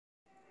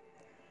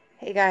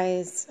Hey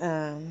guys,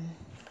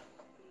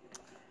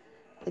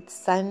 it's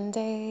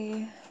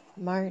Sunday,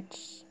 March,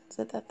 is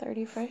it the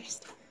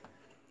 31st?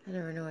 I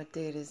never know what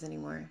day it is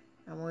anymore.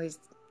 I'm always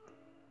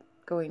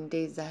going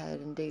days ahead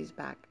and days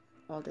back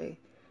all day.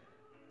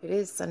 It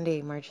is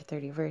Sunday, March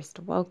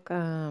 31st.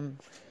 Welcome.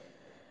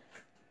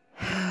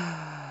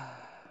 I've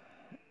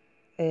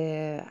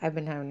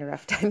been having a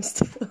rough time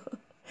still.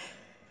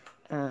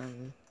 I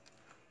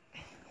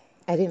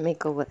didn't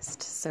make a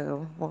list,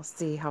 so we'll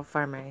see how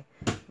far my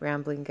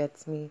rambling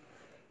gets me.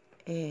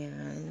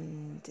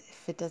 And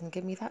if it doesn't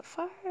get me that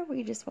far,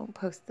 we just won't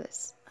post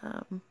this.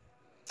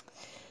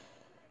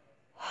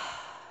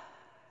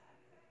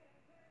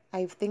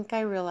 I think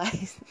I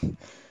realized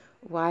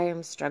why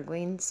I'm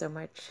struggling so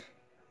much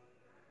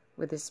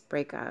with this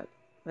breakup.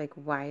 Like,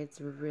 why it's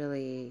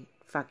really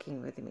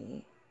fucking with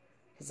me.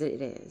 Because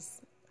it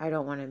is. I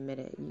don't want to admit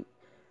it.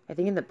 I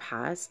think in the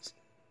past,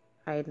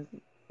 if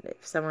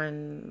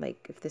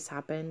this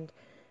happened,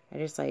 I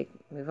just,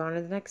 move on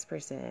to the next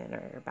person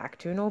or back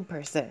to an old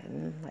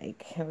person.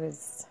 Like, it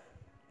was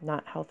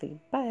not healthy.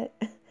 But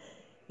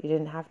you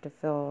didn't have to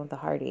feel the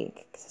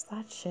heartache. Because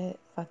that shit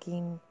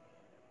fucking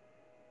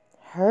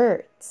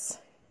hurts.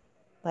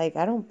 Like,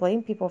 I don't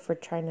blame people for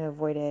trying to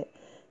avoid it.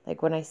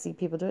 Like, when I see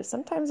people do it,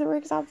 sometimes it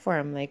works out for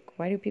them. Like,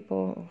 why do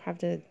people have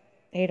to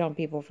hate on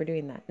people for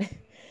doing that?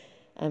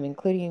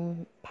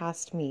 Including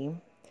past me.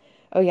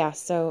 Oh, yeah,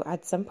 so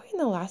at some point in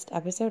the last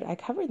episode, I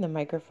covered the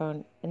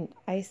microphone, and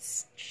I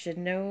should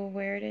know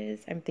where it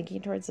is. I'm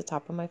thinking towards the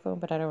top of my phone,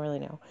 but I don't really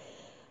know.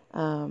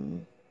 I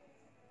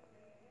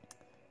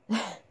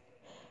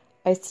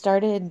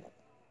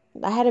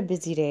had a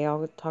busy day.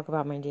 I'll talk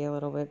about my day a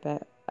little bit,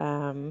 but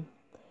I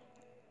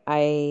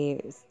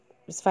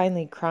was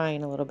finally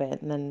crying a little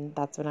bit, and then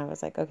that's when I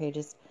was like, okay,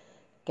 just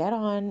get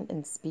on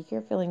and speak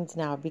your feelings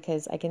now,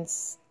 because I can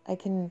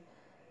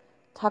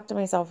talk to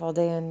myself all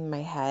day in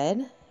my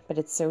head, but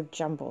it's so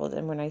jumbled,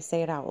 and when I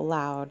say it out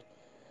loud,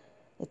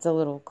 it's a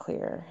little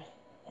clearer.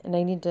 And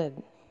I need to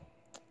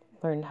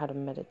learn how to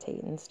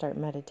meditate and start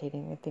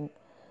meditating. I think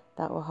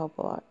that will help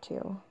a lot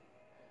too.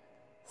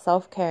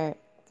 Self-care,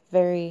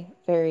 very,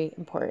 very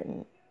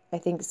important. I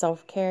think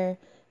self-care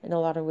in a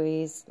lot of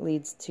ways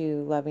leads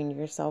to loving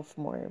yourself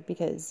more,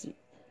 because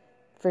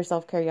for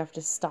self-care you have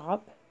to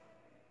stop,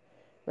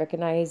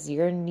 recognize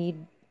your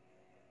need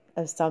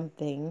of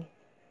something,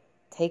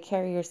 take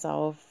care of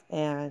yourself,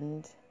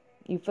 and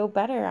you feel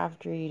better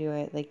after you do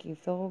it. Like, you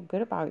feel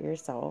good about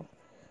yourself.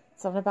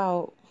 It's not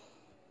about,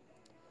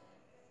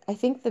 I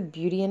think the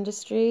beauty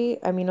industry,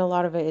 a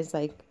lot of it is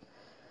like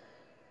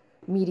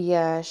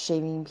media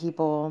shaming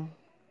people,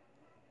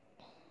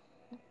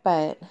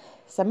 but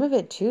some of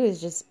it too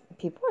is just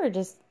people are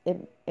just,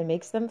 it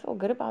makes them feel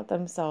good about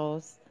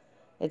themselves.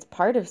 It's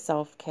part of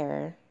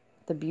self-care,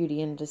 the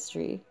beauty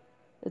industry.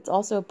 It's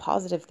also a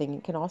positive thing.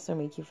 It can also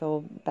make you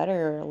feel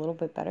better, a little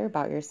bit better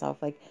about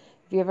yourself. Like,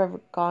 if you've ever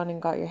gone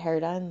and got your hair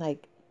done,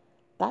 like,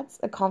 that's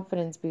a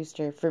confidence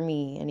booster for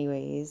me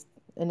anyways.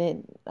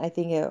 And I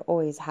think it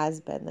always has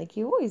been. Like,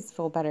 you always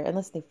feel better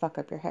unless they fuck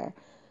up your hair.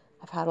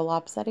 I've had a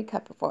lopsided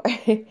cut before.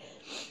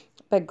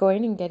 But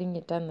going and getting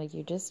it done, like,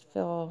 you just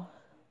feel,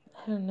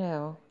 I don't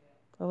know,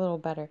 a little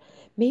better.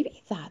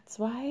 Maybe that's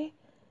why,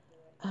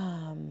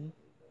 because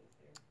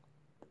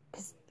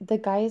the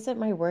guys at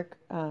my work,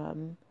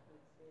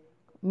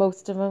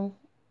 most of them,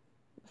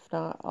 if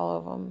not all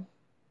of them,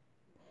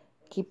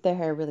 keep their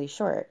hair really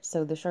short.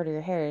 So the shorter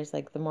your hair is,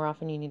 like, the more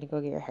often you need to go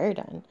get your hair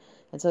done.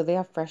 And so they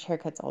have fresh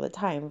haircuts all the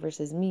time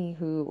versus me,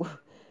 who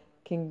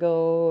can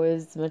go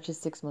as much as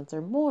 6 months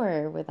or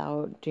more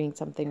without doing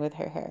something with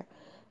her hair.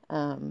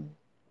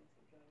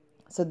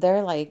 So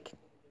they're, like,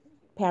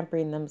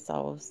 pampering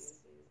themselves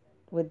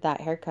with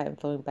that haircut and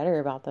feeling better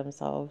about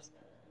themselves.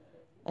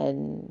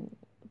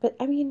 But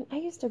I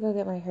used to go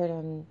get my hair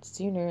done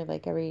sooner,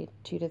 like every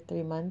 2 to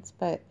 3 months,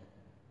 but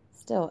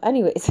still.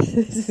 Anyways,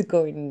 this is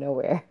going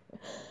nowhere.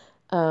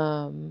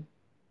 I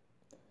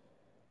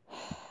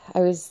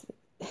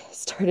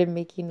started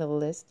making a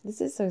list. This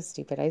is so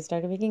stupid. I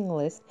started making a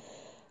list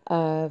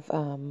of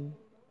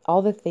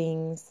all the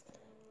things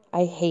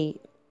I hate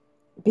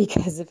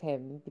because of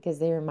him, because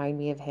they remind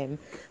me of him.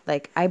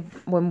 Like,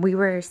 when we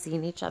were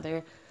seeing each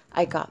other,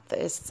 I got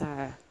this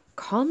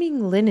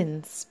calming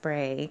linen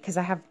spray, because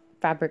I have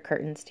fabric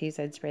curtains too,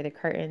 so I'd spray the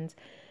curtains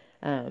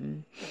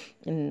and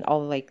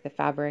all, like, the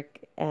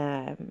fabric,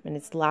 and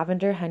it's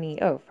lavender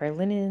honey. Oh, for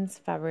linens,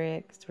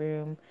 fabrics,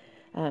 room.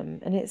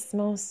 And it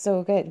smells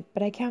so good,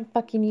 but I can't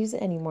fucking use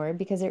it anymore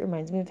because it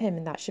reminds me of him,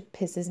 and that shit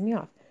pisses me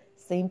off.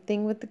 Same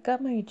thing with the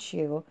gum I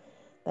chew.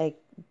 Like,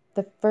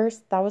 that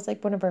was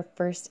like one of our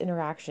first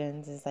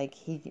interactions, is like,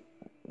 he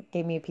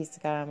gave me a piece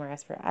of gum or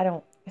asked for it.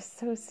 It's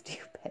so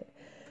stupid.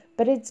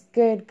 But it's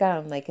good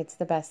gum. Like, it's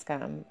the best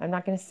gum. I'm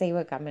not going to say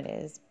what gum it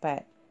is,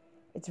 but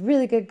it's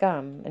really good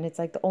gum, and it's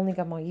like the only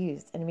gum I'll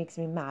use, and it makes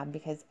me mad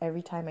because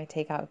every time I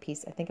take out a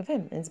piece, I think of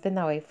him, and it's been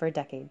that way for a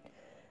decade.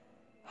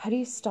 How do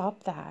you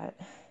stop that?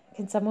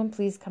 Can someone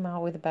please come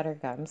out with a better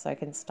gum so I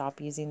can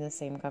stop using the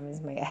same gum as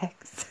my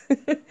ex?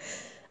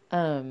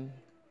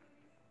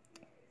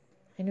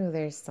 I know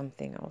there's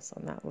something else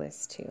on that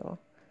list too.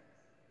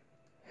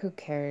 Who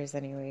cares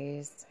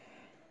anyways?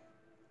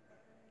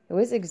 It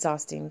was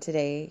exhausting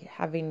today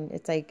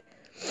it's like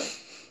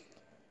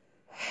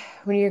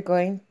when you're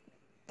going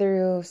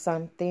through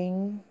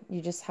something,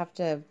 you just have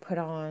to put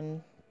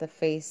on the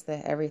face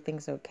that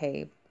everything's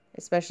okay.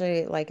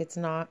 Especially like this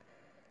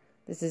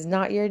is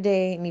not your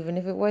day, and even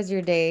if it was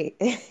your day,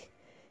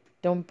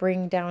 don't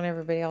bring down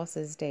everybody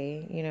else's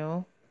day, you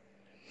know?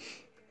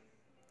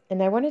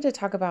 And I wanted to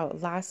talk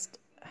about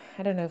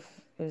I don't know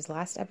if it was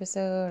last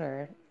episode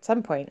or at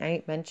some point,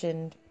 I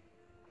mentioned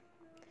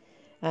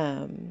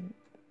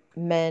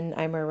men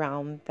I'm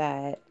around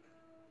that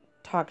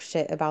talk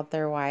shit about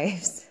their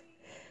wives.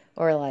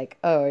 Or like,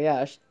 oh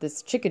yeah,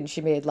 this chicken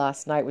she made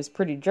last night was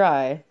pretty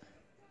dry.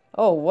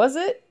 Oh, was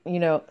it? You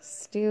know,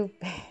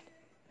 stupid.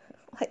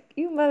 Like,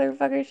 you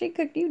motherfucker, she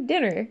cooked you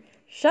dinner.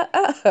 Shut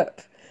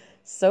up.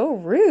 So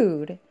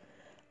rude.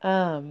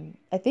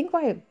 I think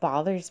why it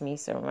bothers me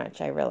so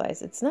much, I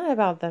realize it's not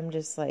about them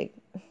just like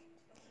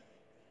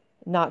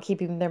not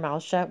keeping their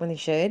mouth shut when they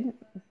should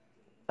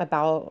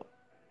about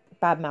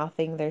bad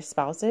mouthing their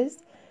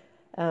spouses,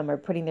 or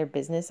putting their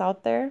business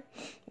out there.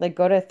 Like,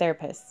 go to a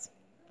therapist.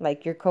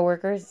 Like, your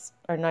coworkers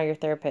are not your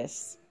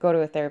therapists. Go to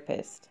a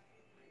therapist.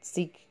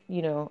 Seek,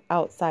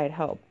 outside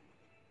help.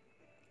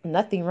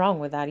 Nothing wrong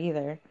with that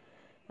either,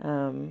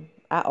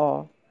 at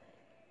all.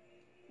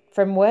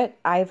 From what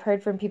I've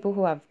heard from people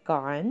who have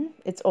gone,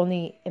 it's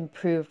only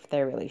improved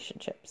their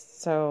relationships.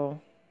 So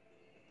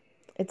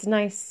it's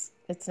nice.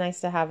 It's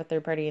nice to have a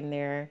third party in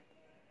there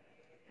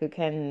who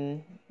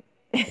can,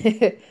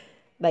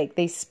 like,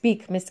 they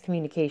speak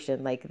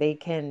miscommunication. Like,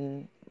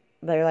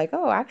 they're like,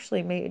 oh,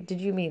 actually,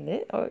 did you mean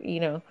it? Or,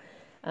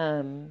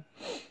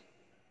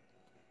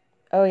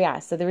 oh yeah.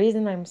 So the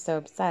reason I'm so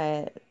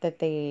upset that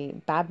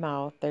they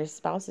badmouth their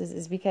spouses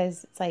is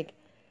because it's like,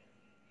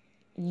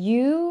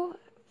 you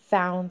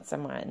found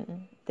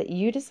someone that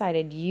you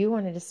decided you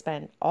wanted to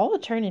spend all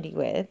eternity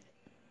with.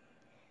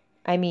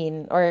 I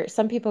mean, or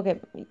some people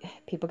get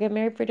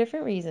married for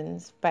different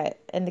reasons, but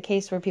in the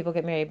case where people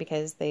get married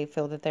because they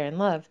feel that they're in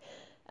love,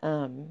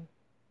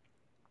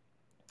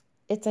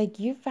 it's like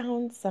you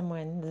found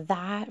someone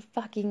that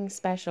fucking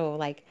special.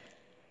 Like,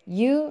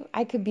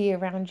 I could be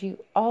around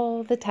you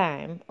all the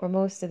time or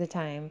most of the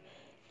time,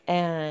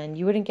 and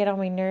you wouldn't get on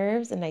my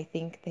nerves, and I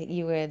think that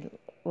you would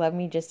love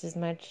me just as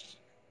much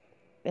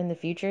in the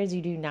future as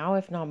you do now,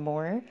 if not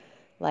more.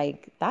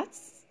 Like,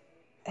 that's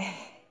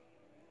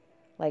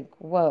like,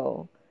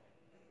 whoa.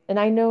 And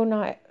I know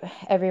not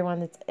everyone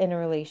that's in a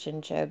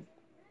relationship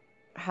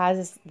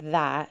has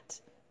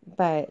that,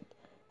 but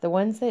the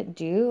ones that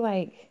do,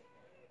 like,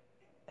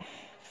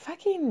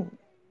 fucking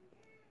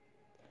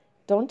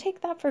don't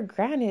take that for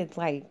granted.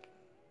 Like,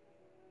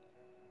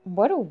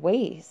 what a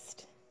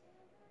waste.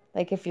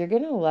 Like, if you're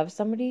gonna love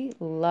somebody,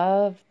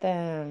 love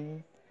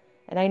them.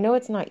 And I know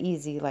it's not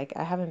easy. Like,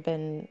 I haven't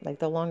been, like,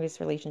 the longest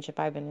relationship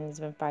I've been in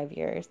has been 5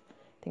 years.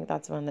 I think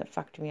that's the one that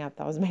fucked me up.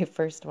 That was my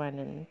first one.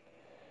 And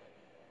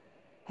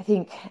I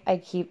think I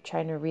keep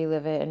trying to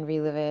relive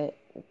it,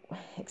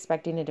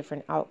 expecting a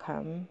different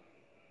outcome.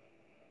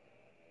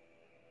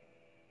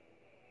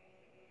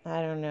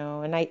 I don't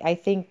know. And I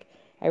think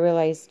I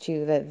realized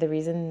too that the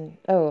reason,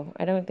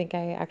 I don't think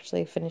I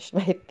actually finished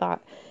my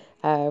thought.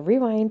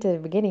 Rewind to the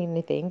beginning,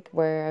 I think,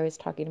 where I was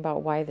talking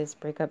about why this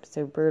breakup's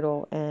so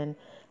brutal. And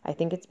I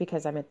think it's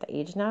because I'm at the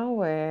age now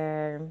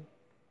where,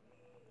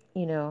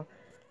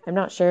 I'm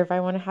not sure if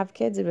I want to have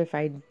kids, but if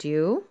I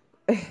do,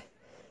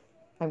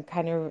 I'm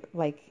kind of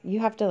like, you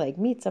have to like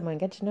meet someone,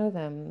 get to know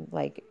them.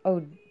 Like,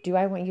 oh, do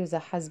I want you as a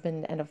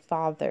husband and a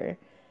father?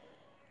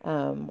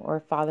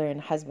 Or father and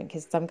husband?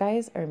 Because some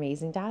guys are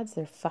amazing dads.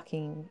 They're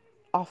fucking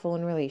awful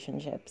in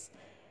relationships.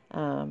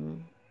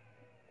 And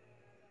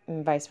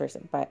vice versa.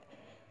 But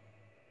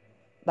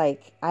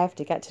like, I have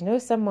to get to know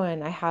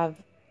someone. I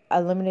have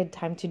a limited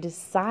time to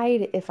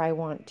decide if I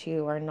want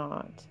to or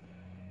not.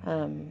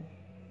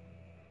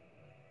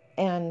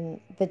 And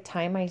the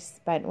time I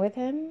spent with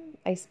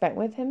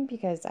him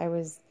because I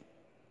was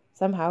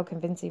somehow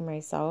convincing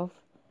myself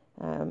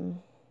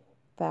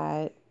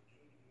that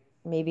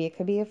maybe it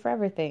could be a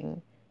forever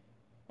thing.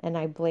 And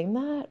I blame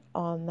that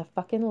on the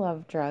fucking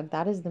love drug.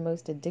 That is the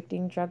most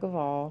addicting drug of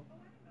all.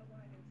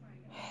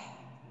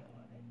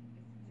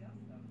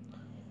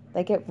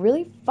 Like, it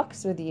really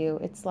fucks with you.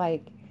 It's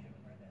like,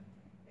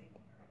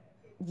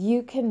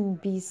 you can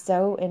be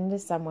so into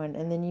someone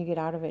and then you get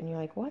out of it and you're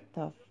like, what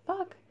the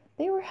fuck?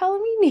 They were hella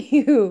mean to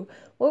you.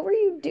 What were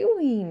you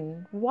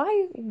doing?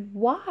 Why?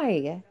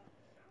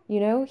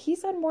 He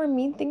said more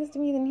mean things to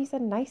me than he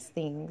said nice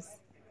things.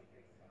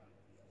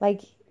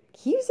 Like,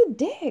 he was a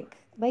dick.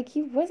 Like,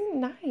 he wasn't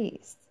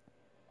nice.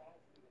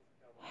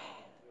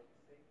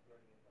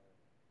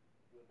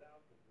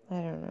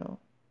 I don't know.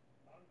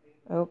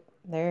 Oh,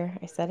 there,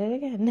 I said it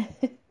again.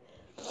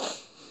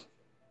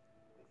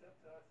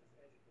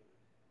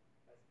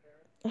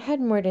 I had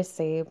more to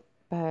say,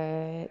 but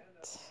I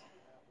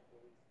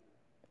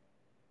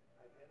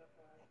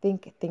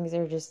think things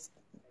are just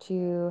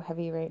too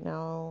heavy right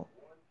now.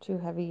 too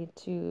heavy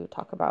to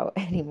talk about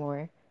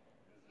anymore.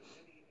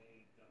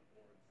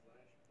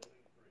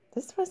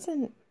 This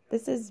wasn't,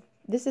 this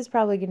is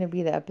probably going to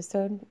be the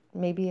episode.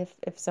 Maybe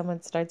if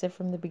someone starts it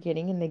from the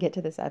beginning and they get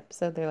to this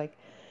episode, they're like,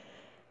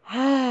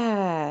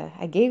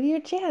 I gave you a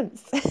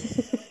chance.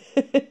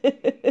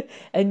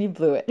 And you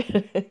blew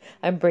it.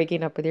 I'm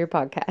breaking up with your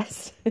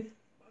podcast.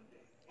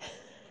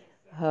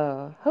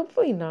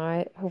 Hopefully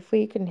not.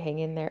 Hopefully you can hang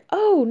in there.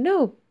 Oh,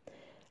 no.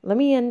 Let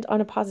me end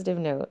on a positive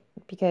note,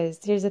 because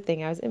here's the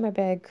thing. I was in my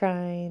bed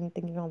crying,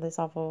 thinking all this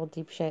awful,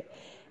 deep shit.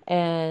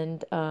 And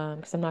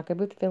because I'm not good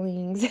with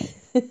feelings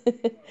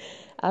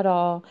at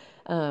all.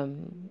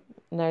 And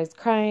I was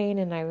crying,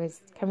 and I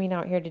was coming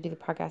out here to do the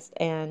podcast,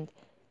 and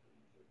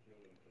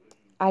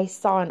I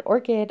saw an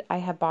orchid I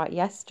had bought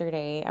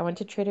yesterday. I went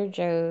to Trader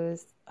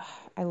Joe's.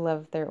 I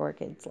love their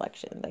orchid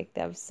selection. Like,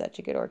 they have such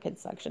a good orchid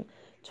selection.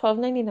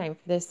 $12.99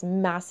 for this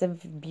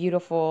massive,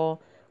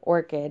 beautiful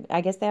orchid.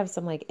 I guess they have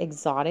some like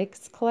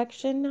exotics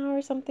collection now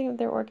or something of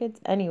their orchids.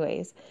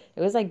 Anyways,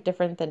 it was like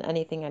different than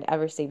anything I'd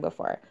ever seen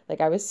before.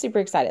 Like, I was super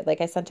excited.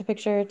 Like, I sent a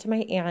picture to my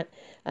aunt,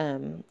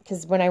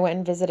 because when I went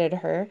and visited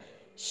her,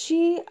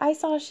 I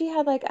saw she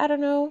had like, I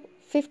don't know,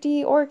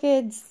 50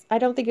 orchids. I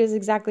don't think it was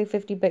exactly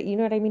 50, but you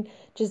know what I mean?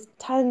 Just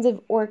tons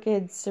of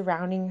orchids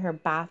surrounding her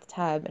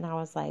bathtub. And I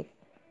was like,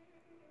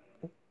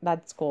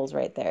 that's goals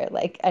right there.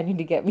 Like, I need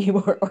to get me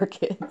more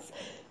orchids.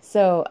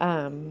 So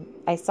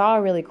I saw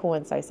a really cool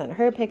one. So I sent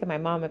her a pic and my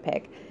mom a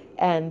pic.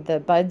 And the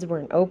buds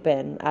weren't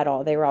open at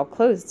all. They were all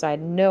closed. So I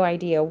had no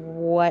idea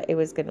what it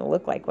was going to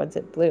look like once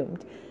it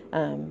bloomed.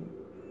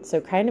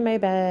 So crying in my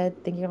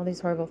bed, thinking all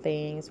these horrible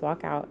things,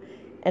 walk out.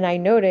 And I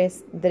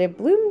noticed that it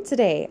bloomed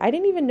today. I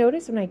didn't even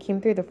notice when I came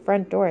through the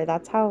front door.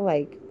 That's how,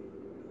 like,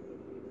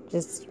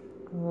 just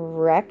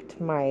wrecked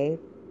my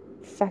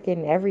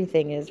fucking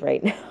everything is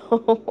right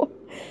now.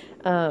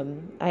 I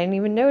didn't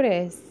even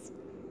notice.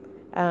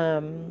 I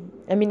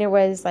mean, it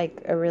was,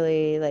 like, a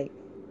really, like,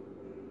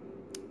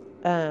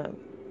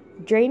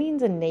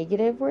 draining's a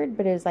negative word,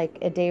 but it was, like,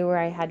 a day where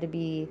I had to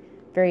be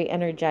very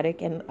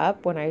energetic and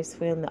up when I was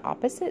feeling the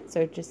opposite.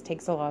 So it just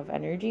takes a lot of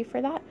energy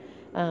for that.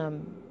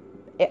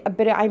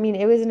 But I mean,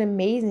 it was an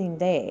amazing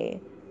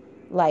day.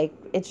 Like,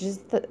 it's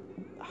just the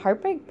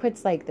heartbreak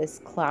puts like this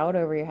cloud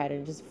over your head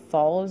and just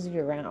follows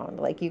you around.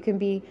 Like, you can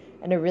be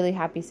in a really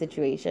happy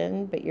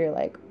situation, but you're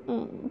like,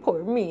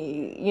 poor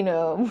me, you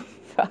know,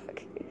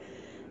 fuck.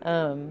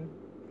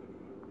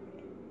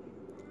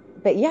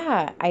 But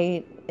yeah,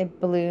 it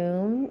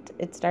bloomed.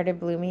 It started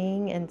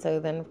blooming, and so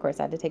then of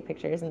course I had to take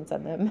pictures and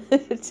send them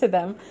to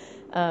them,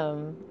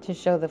 to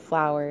show the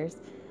flowers.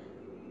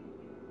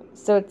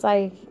 So it's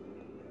like,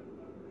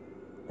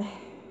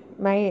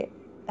 my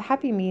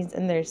happy me's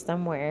in there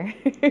somewhere.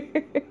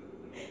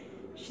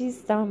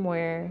 She's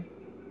somewhere.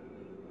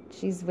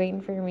 She's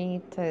waiting for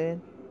me to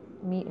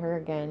meet her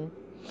again.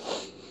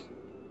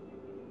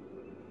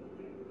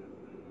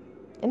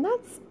 And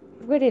that's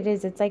what it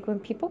is. It's like when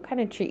people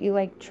kind of treat you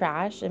like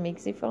trash, it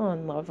makes you feel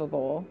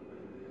unlovable.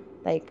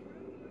 Like,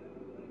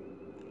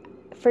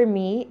 for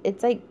me,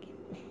 it's like,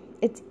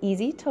 it's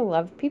easy to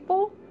love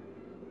people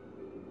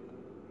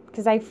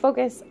because I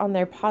focus on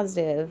their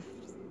positive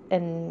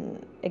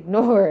and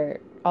ignore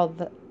all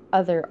the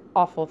other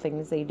awful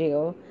things they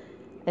do.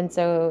 And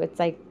so it's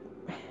like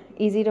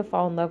easy to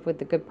fall in love with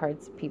the good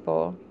parts of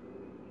people.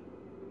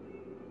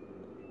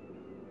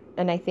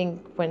 And I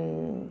think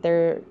when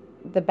the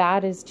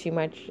bad is too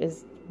much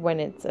is when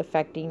it's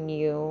affecting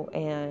you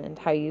and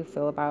how you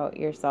feel about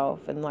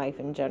yourself and life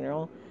in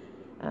general.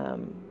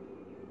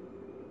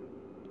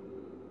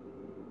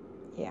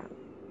 Yeah,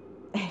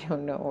 I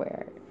don't know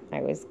where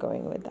I was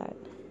going with that.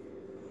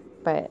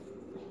 But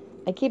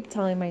I keep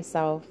telling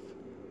myself,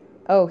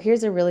 oh,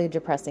 here's a really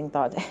depressing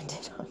thought to end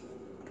it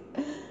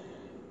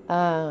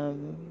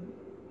on.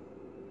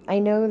 I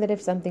know that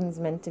if something's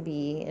meant to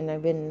be, and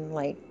I've been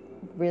like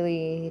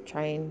really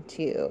trying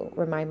to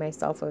remind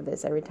myself of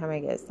this every time I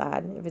get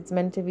sad, if it's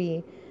meant to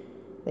be,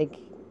 like,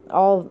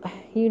 all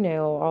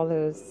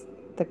those,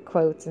 the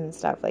quotes and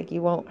stuff, like,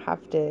 you won't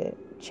have to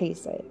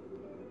chase it.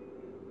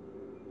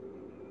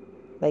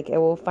 Like, it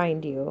will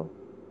find you.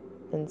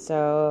 And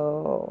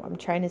so I'm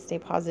trying to stay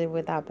positive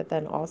with that. But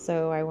then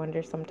also I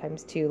wonder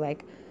sometimes too,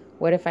 like,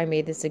 what if I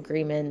made this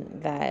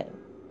agreement that,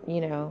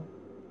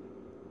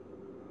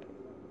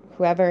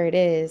 whoever it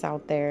is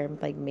out there,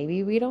 like,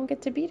 maybe we don't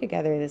get to be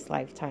together this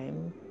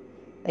lifetime.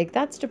 Like,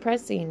 that's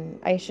depressing.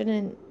 I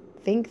shouldn't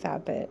think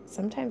that, but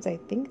sometimes I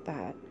think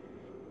that.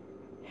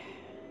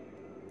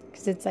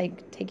 Because it's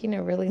like taking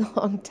a really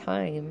long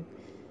time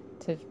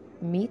to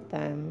meet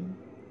them.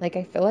 Like,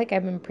 I feel like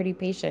I've been pretty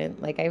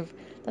patient. Like,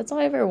 that's all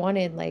I ever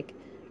wanted. Like,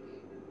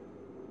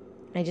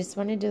 I just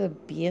wanted to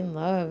be in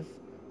love.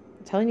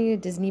 I'm telling you,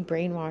 Disney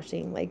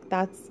brainwashing. Like,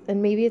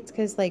 and maybe it's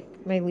because, like,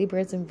 my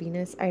Libra's in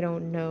Venus. I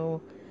don't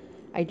know.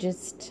 I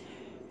just,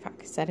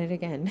 said it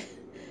again.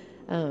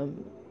 I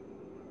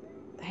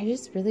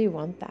just really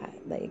want that,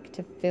 like,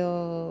 to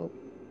feel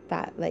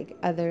that, like,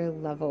 other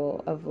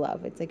level of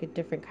love. It's like a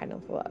different kind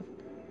of love.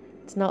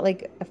 It's not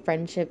like a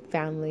friendship,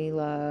 family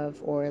love,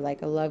 or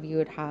like a love you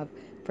would have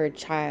for a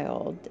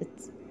child.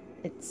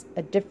 It's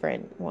a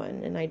different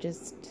one. And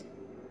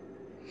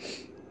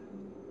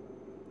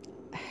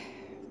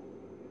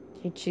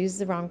you choose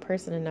the wrong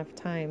person enough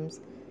times,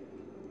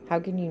 how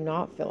can you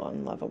not feel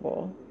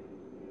unlovable?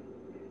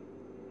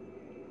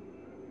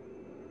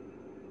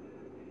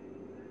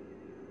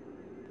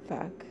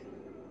 Fuck.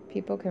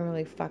 People can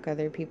really fuck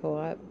other people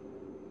up.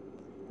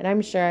 And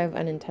I'm sure I've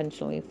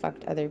unintentionally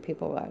fucked other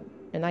people up.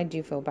 And I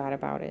do feel bad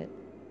about it.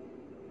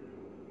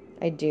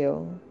 I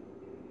do.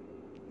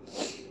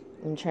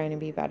 I'm trying to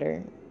be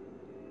better.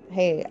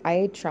 Hey,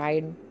 I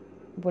tried.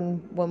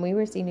 When we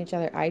were seeing each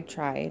other, I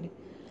tried.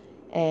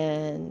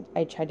 And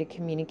I tried to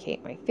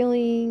communicate my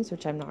feelings,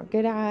 which I'm not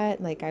good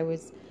at. Like, I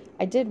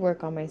did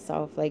work on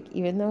myself. Like,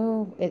 even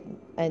though it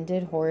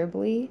ended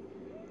horribly,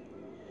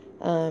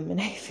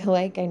 and I feel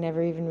like I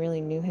never even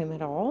really knew him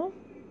at all.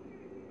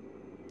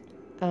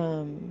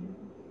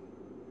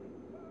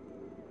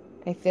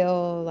 I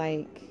feel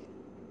like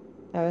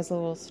I was a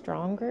little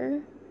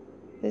stronger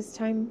this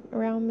time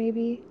around,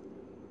 maybe.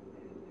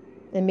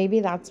 And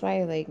maybe that's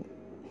why, like,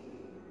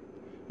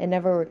 it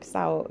never works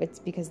out. It's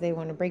because they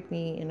want to break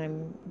me, and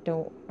I'm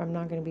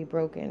not going to be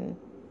broken.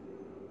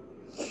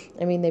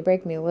 I mean, they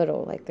break me a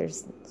little, like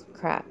there's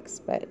cracks,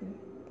 but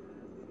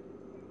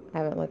I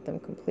haven't let them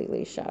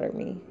completely shatter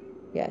me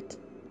yet.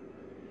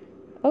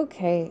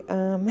 Okay,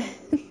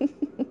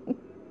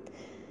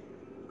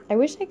 I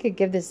wish I could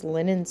give this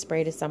linen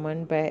spray to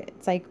someone, but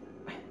it's like,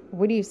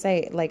 what do you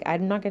say? Like,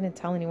 I'm not going to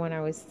tell anyone I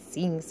was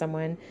seeing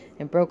someone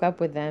and broke up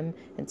with them,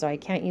 and so I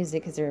can't use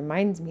it because it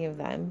reminds me of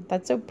them.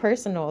 That's so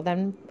personal.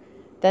 Then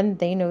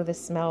they know the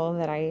smell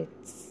that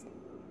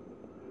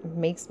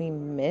makes me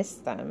miss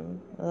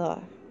them.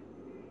 Ugh.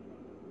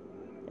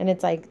 And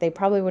it's like, they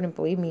probably wouldn't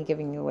believe me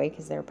giving it away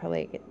because they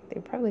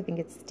probably think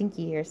it's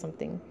stinky or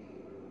something.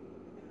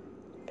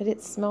 But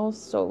it smells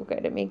so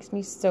good. It makes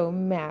me so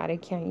mad. I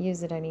can't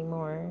use it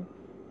anymore.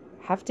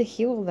 Have to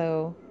heal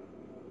though.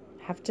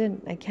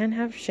 I can't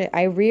have shit.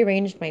 I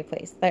rearranged my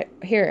place.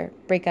 Here,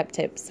 breakup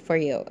tips for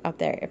you out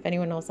there. If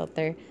anyone else out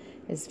there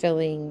is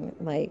feeling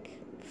like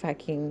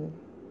fucking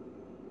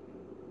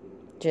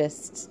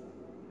just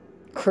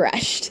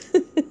crushed.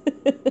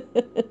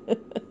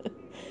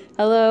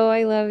 Hello,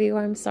 I love you.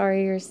 I'm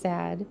sorry you're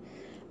sad.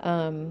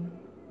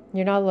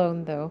 You're not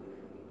alone though.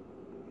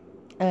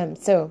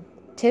 So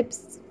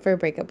tips for a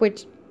breakup,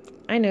 which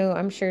I know,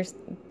 I'm sure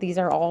these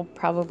are all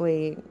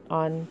probably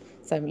on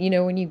some,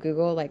 when you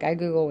Google, like I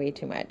Google way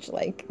too much,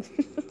 like,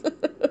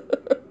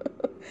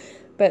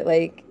 but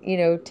like,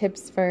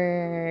 tips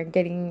for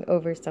getting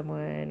over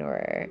someone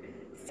or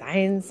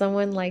signs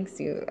someone likes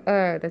you.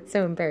 Oh, that's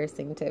so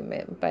embarrassing to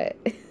admit, but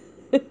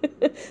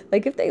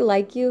like if they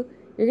like you,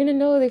 you're going to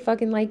know they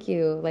fucking like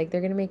you. Like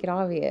they're going to make it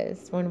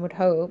obvious. One would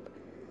hope.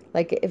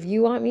 Like if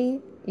you want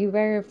me, you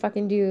better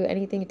fucking do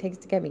anything it takes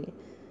to get me.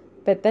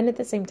 But then at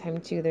the same time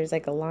too, there's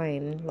like a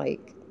line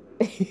like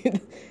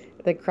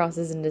that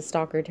crosses into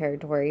stalker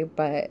territory.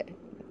 But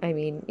I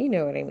mean, you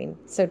know what I mean.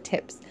 So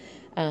tips,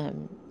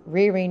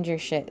 rearrange your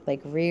shit,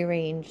 like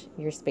rearrange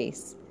your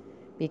space,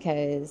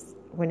 because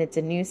when it's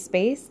a new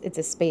space, it's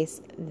a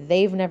space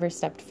they've never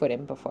stepped foot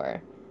in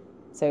before.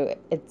 So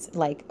it's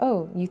like,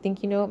 oh, you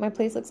think you know what my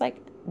place looks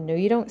like? No,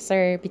 you don't,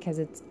 sir, because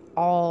it's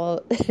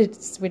all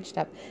switched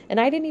up. And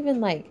I didn't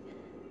even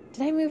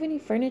did I move any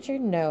furniture?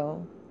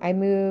 No. I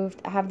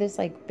have this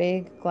like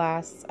big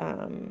glass,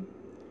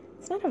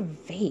 it's not a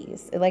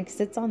vase. It like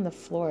sits on the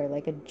floor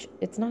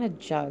it's not a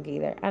jug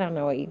either. I don't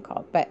know what you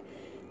call it, but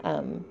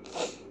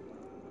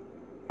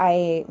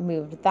I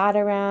moved that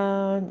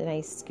around and I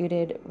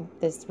scooted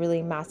this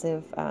really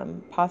massive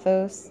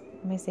pothos.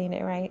 Am I saying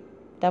it right?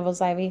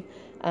 Devil's ivy.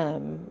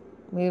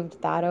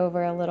 Moved that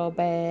over a little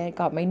bit.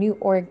 Got my new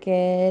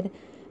orchid.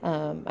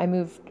 I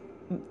moved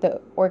the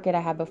orchid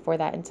I had before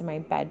that into my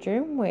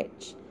bedroom,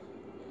 which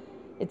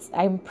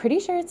I'm pretty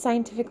sure it's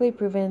scientifically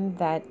proven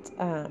that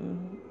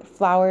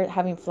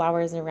having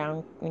flowers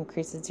around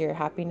increases your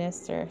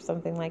happiness or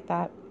something like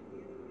that.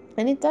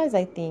 And it does,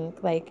 I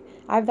think. Like,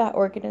 I have that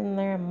orchid in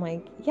there. I'm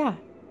like, yeah,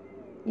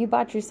 you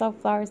bought yourself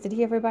flowers. Did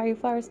he ever buy you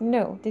flowers?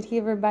 No. Did he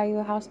ever buy you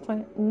a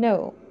houseplant?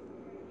 No.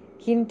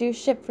 He didn't do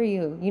shit for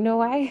you. You know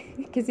why?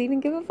 Because he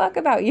didn't give a fuck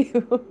about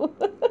you.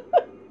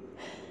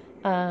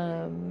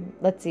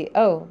 Let's see.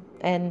 Oh,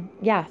 and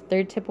yeah,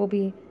 third tip will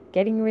be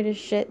getting rid of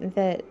shit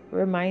that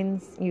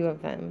reminds you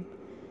of them.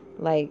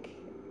 Like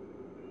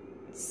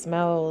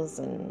smells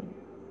and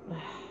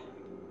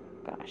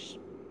gosh.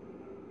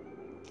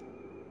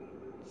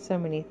 So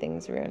many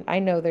things ruined. I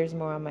know there's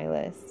more on my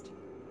list.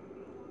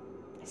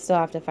 I still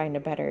have to find a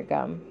better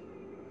gum.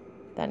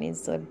 That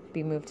needs to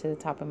be moved to the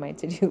top of my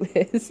to-do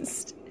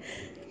list.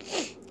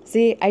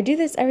 See, I do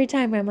this every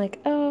time. I'm like,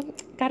 oh,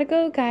 gotta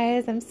go,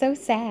 guys. I'm so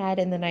sad.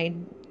 And then I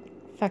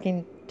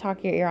fucking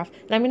talk your ear off.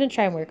 And I'm going to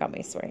try and work on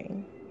my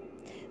swearing.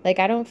 Like,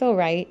 I don't feel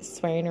right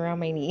swearing around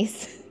my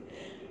niece.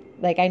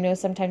 Like, I know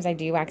sometimes I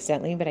do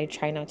accidentally, but I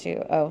try not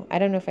to. Oh, I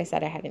don't know if I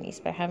said I had a niece,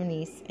 but I have a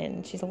niece.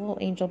 And she's a little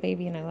angel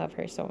baby, and I love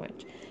her so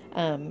much.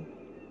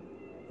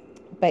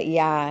 But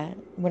yeah,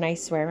 when I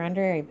swear around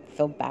her, I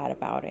feel bad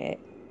about it.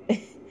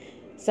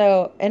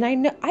 So, and I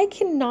know I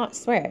cannot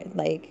swear.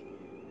 Like,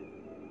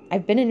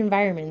 I've been in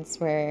environments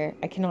where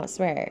I cannot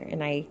swear,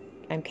 and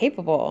I'm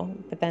capable,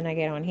 but then I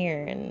get on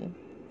here and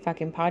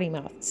fucking potty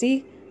mouth.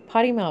 See?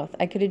 Potty mouth.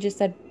 I could have just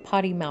said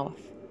potty mouth.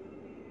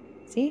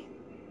 See?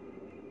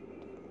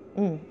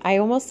 I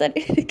almost said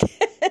it again.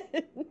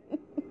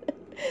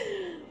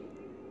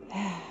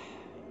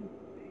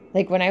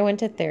 Like, when I went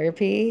to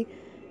therapy,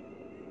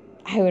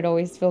 I would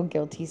always feel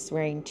guilty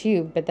swearing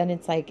too. But then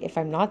it's like, if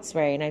I'm not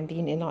swearing, I'm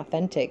being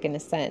inauthentic in a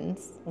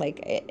sense.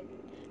 Like,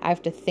 I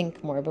have to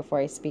think more before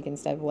I speak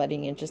instead of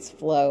letting it just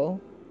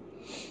flow.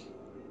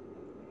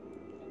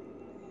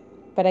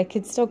 But I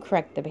could still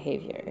correct the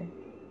behavior.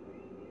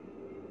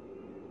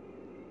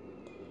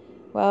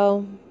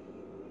 Well,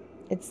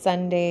 it's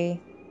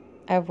Sunday.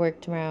 I have work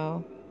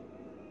tomorrow.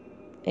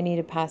 I need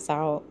to pass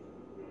out.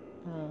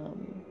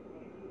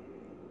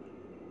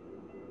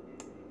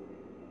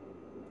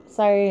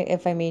 Sorry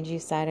if I made you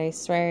sad. I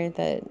swear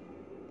that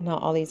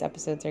not all these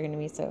episodes are going to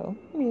be so,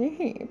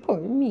 poor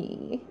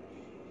me.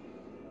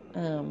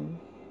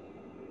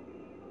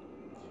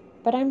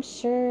 But I'm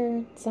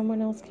sure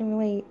someone else can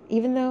relate.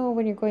 Even though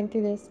when you're going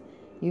through this,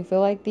 you feel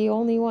like the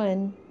only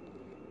one.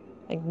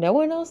 Like, no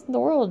one else in the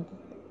world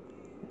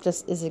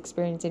just is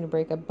experiencing a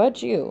breakup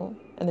but you.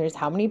 And there's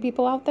how many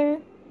people out there?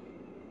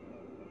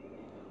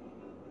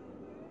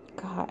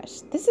 Gosh,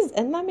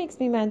 and that makes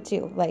me mad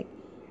too. Like,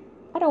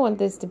 I don't want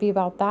this to be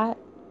about that.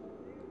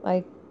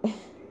 Like, I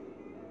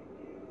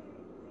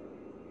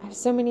have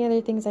so many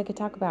other things I could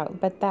talk about,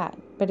 but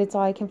it's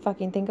all I can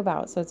fucking think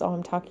about, so it's all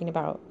I'm talking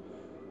about.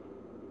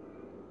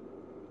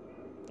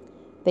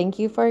 Thank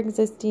you for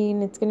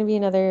existing. It's going to be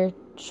another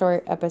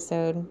short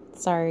episode.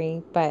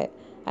 Sorry, but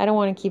I don't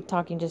want to keep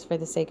talking just for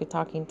the sake of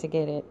talking to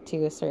get it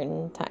to a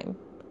certain time.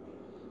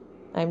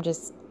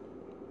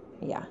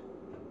 Yeah.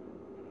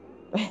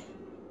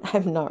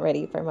 I'm not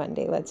ready for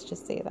Monday, let's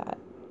just say that.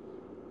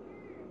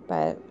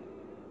 But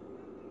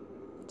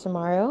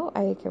tomorrow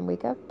I can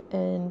wake up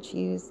and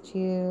choose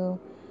to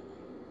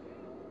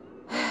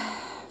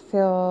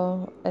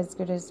feel as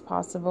good as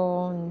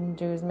possible and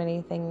do as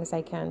many things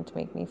I can to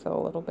make me feel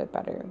a little bit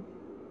better.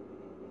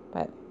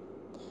 But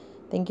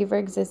thank you for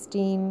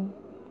existing,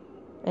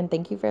 and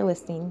thank you for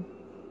listening.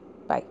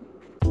 Bye.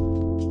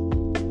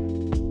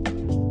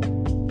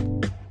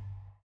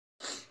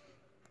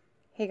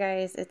 Hey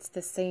guys, it's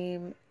the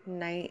same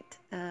night.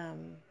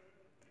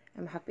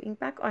 I'm hopping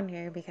back on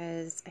here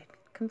because I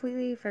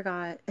completely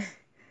forgot.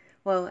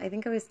 Well, I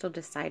think I was still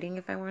deciding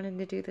if I wanted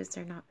to do this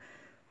or not.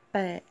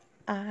 But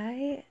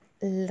I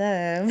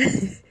love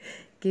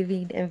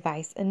giving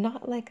advice, and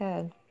not like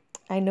I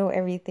know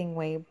everything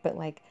way, but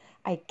like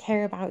I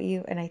care about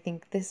you and I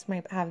think this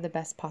might have the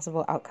best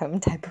possible outcome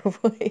type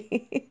of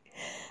way.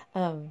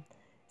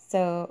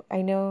 So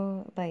I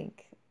know,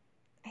 like,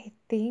 I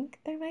think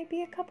there might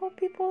be a couple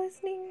people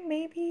listening,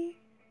 maybe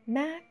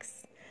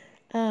max.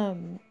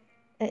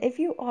 If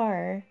you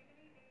are,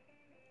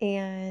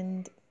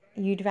 and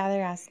you'd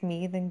rather ask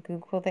me than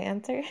Google the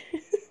answer,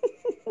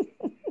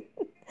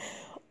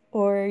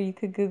 or you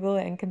could Google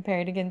it and compare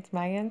it against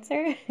my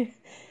answer.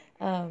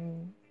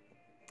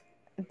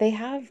 They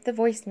have the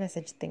voice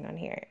message thing on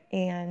here,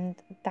 and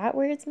that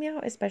weirds me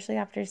out, especially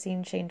after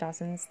seeing Shane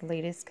Dawson's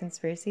latest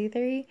conspiracy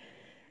theory.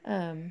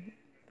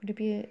 Would it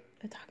be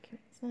a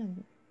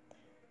document?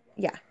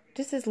 Yeah,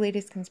 just his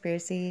latest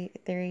conspiracy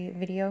theory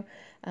video.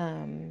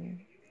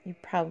 You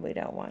probably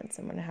don't want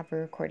someone to have a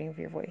recording of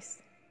your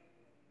voice.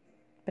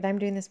 But I'm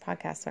doing this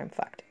podcast, so I'm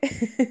fucked.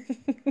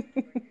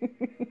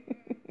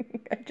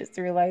 I just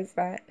realized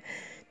that.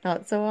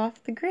 Not so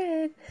off the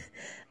grid.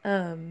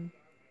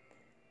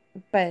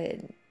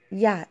 But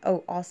yeah.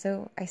 Oh,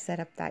 also, I set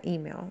up that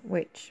email,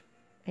 which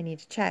I need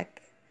to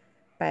check.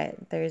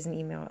 But there's an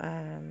email.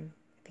 I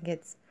think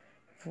it's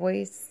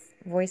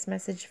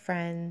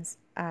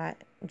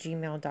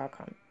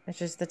voicemessagefriends@gmail.com. It's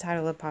just the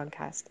title of the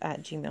podcast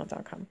at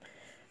gmail.com.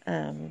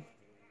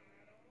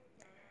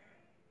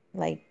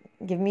 Like,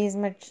 give me as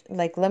much,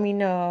 like, let me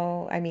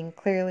know. I mean,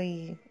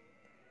 clearly,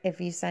 if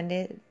you send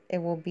it, it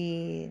will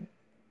be,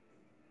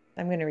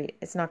 I'm going to read it.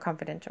 It's not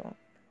confidential.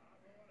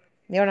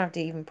 You don't have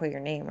to even put your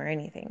name or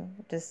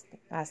anything. Just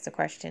ask the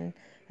question.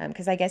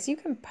 Because I guess you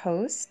can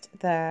post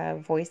the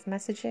voice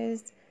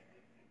messages.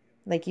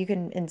 Like, you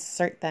can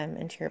insert them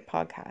into your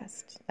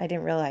podcast. I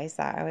didn't realize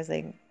that. I was,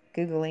 like,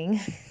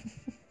 Googling.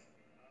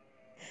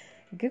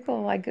 I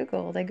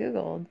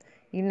Googled.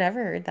 You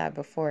never heard that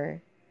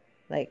before.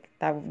 Like,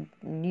 that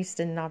used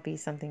to not be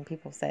something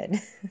people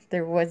said.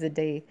 There was a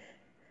day.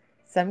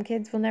 Some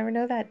kids will never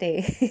know that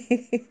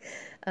day.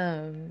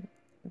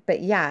 But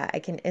yeah, I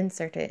can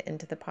insert it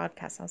into the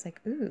podcast. I was like,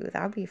 ooh,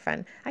 that would be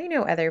fun. I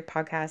know other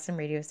podcasts and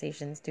radio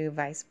stations do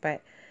advice,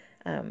 but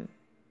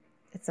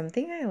it's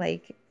something I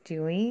like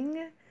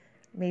doing,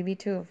 maybe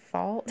to a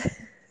fault.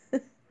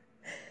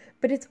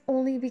 But it's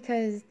only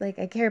because, like,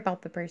 I care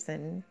about the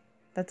person.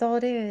 That's all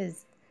it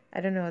is. I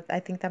don't know. I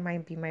think that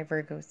might be my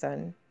Virgo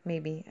sun.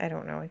 Maybe. I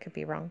don't know. I could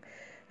be wrong.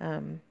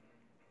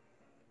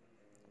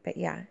 But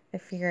yeah,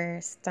 if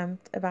you're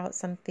stumped about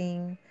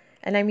something,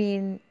 and I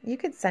mean, you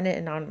could send it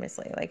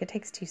anonymously. Like, it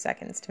takes 2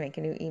 seconds to make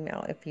a new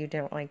email if you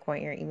don't like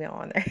want your email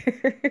on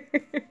there.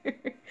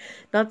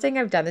 Not saying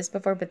I've done this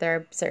before, but there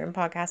are certain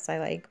podcasts I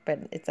like, but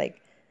it's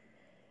like,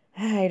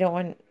 I don't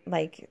want,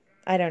 like,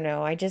 I don't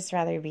know. I just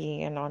rather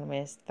be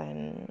anonymous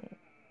than,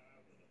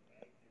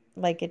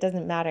 like, it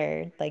doesn't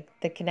matter. Like,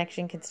 the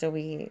connection can still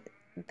be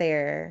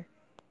there.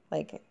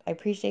 Like, I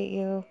appreciate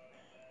you,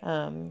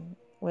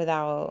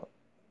 without,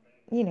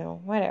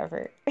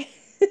 whatever.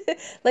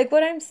 Like,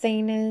 what I'm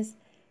saying is,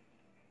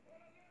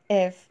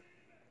 if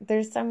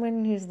there's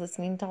someone who's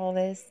listening to all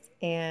this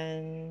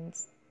and,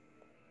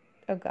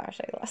 oh gosh,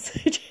 I lost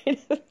my train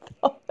of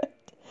thought.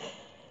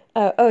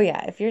 Oh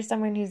yeah, if you're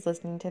someone who's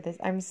listening to this,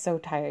 I'm so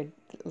tired,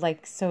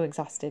 like so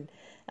exhausted.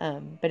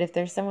 But if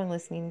there's someone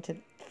listening to,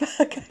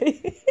 fuck,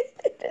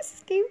 it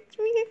escaped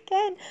me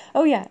again.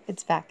 Oh yeah,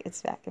 it's back.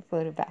 It's back. It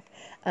floated back.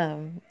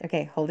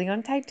 Okay, holding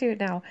on tight to it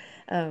now.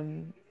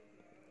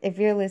 If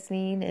you're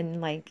listening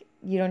and like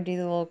you don't do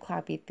the little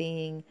clappy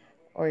thing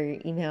or your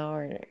email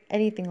or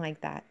anything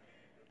like that,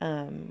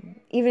 even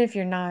if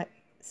you're not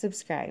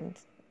subscribed,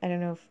 I don't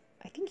know if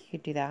I think you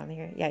could do that on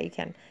here. Yeah, you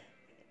can.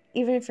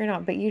 Even if you're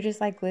not, but you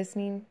just like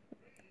listening,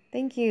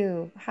 thank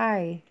you.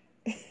 Hi.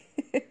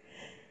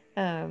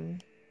 um,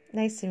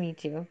 nice to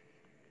meet you.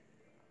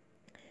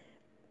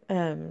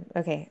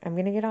 Okay, I'm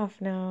gonna get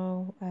off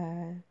now.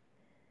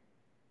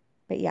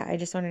 But yeah, I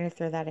just wanted to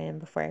throw that in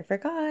before I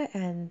forgot,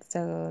 and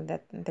so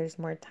that there's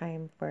more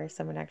time for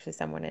someone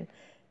in.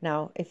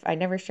 Now, if I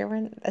never share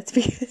one, that's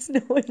because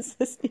no one's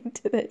listening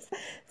to this,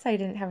 so I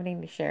didn't have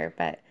anything to share.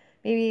 But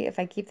maybe if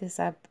I keep this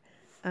up,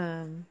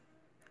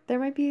 there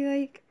might be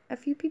like a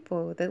few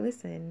people that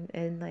listen,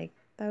 and like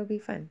that would be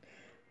fun.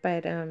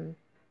 But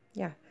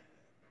yeah.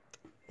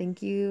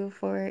 Thank you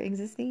for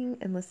existing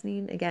and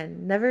listening.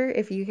 Again, never,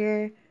 if you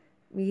hear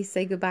me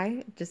say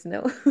goodbye, just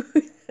know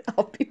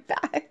I'll be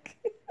back.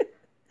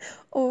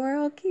 Or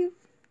I'll keep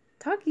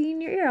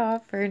talking your ear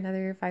off for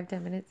another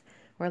 5-10 minutes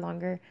or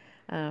longer.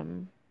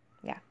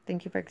 Yeah,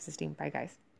 thank you for existing. Bye, guys.